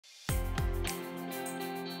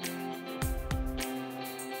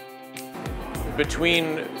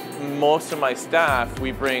between most of my staff,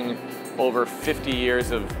 we bring over 50 years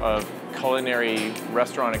of culinary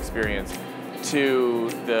restaurant experience to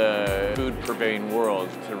the food purveying world,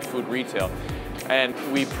 to food retail. And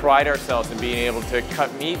we pride ourselves in being able to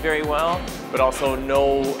cut meat very well, but also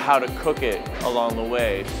know how to cook it along the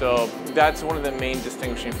way. So that's one of the main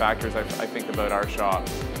distinguishing factors I think about our shop,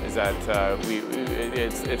 is that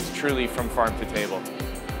it's truly from farm to table.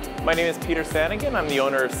 My name is Peter Sanagan. I'm the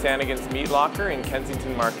owner of Sanagan's Meat Locker in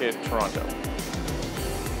Kensington Market, Toronto.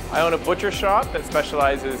 I own a butcher shop that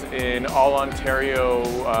specializes in all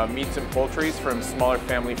Ontario meats and poultries from smaller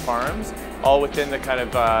family farms, all within the kind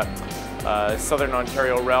of Southern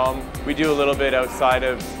Ontario realm. We do a little bit outside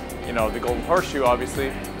of, the Golden Horseshoe,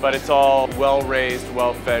 obviously, but it's all well-raised,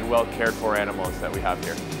 well-fed, well-cared for animals that we have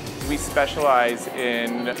here. We specialize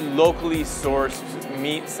in locally sourced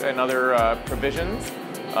meats and other provisions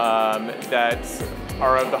that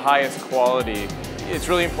are of the highest quality. It's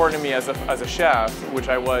really important to me as a chef, which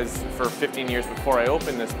I was for 15 years before I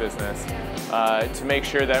opened this business, to make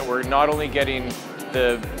sure that we're not only getting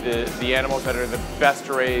the animals that are the best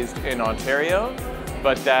raised in Ontario,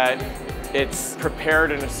 but that it's prepared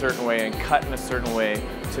in a certain way and cut in a certain way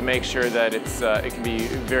to make sure that it can be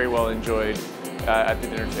very well enjoyed at the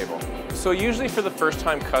dinner table. So usually for the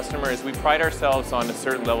first-time customers, we pride ourselves on a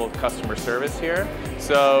certain level of customer service here.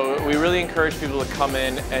 So we really encourage people to come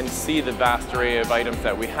in and see the vast array of items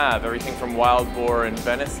that we have. Everything from wild boar and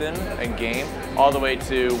venison and game, all the way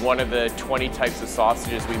to one of the 20 types of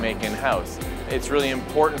sausages we make in-house. It's really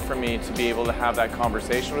important for me to be able to have that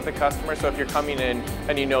conversation with the customer. So if you're coming in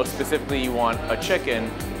and you know specifically you want a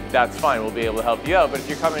chicken, that's fine, we'll be able to help you out. But if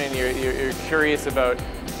you're coming in and you're curious about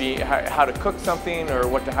how to cook something or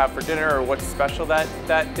what to have for dinner or what's special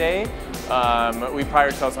that day, we pride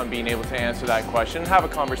ourselves on being able to answer that question and have a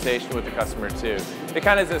conversation with the customer too. It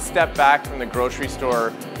kind of is a step back from the grocery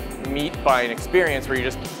store meat buying experience where you're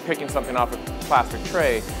just picking something off a plastic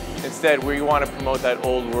tray. Instead, we want to promote that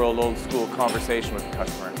old world, old school conversation with the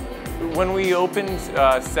customer. When we opened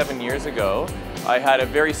 7 years ago, I had a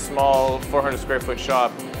very small 400 square foot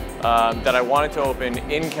shop that I wanted to open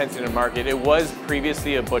in Kensington Market. It was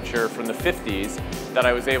previously a butcher from the 50s that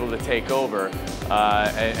I was able to take over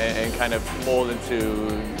and kind of mold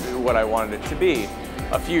into what I wanted it to be.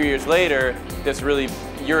 A few years later, this really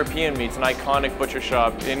European meats, an iconic butcher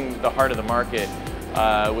shop in the heart of the market,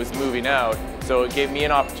 was moving out. So it gave me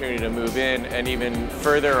an opportunity to move in and even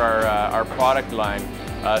further our product line.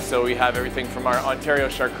 So we have everything from our Ontario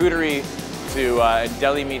charcuterie to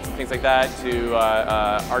deli meats and things like that, to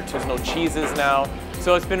artisanal cheeses now.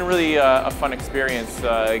 So it's been really a fun experience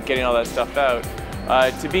getting all that stuff out.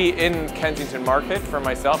 To be in Kensington Market for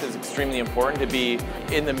myself is extremely important, to be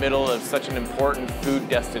in the middle of such an important food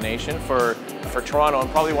destination for Toronto, and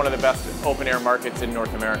probably one of the best open air markets in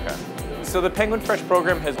North America. So the Penguin Fresh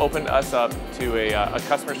program has opened us up to a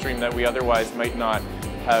customer stream that we otherwise might not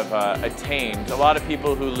have attained. A lot of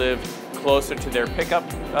people who live closer to their pickup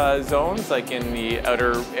zones, like in the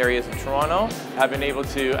outer areas of Toronto, have been able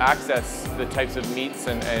to access the types of meats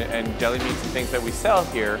and deli meats and things that we sell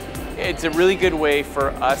here. It's a really good way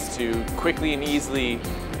for us to quickly and easily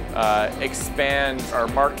expand our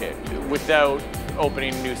market without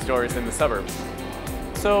opening new stores in the suburbs.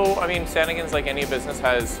 So, I mean, Sanagan's, like any business,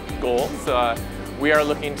 has goals. We are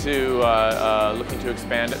looking to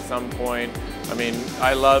expand at some point. I mean,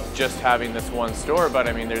 I love just having this one store, but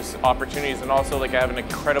I mean, there's opportunities, and also like I have an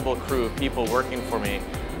incredible crew of people working for me.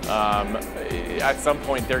 At some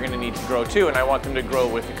point, they're going to need to grow too, and I want them to grow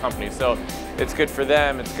with the company. So it's good for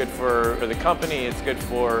them, it's good for the company, it's good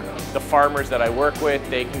for the farmers that I work with.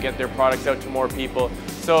 They can get their products out to more people.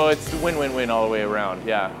 So it's win-win-win all the way around,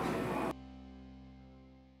 yeah.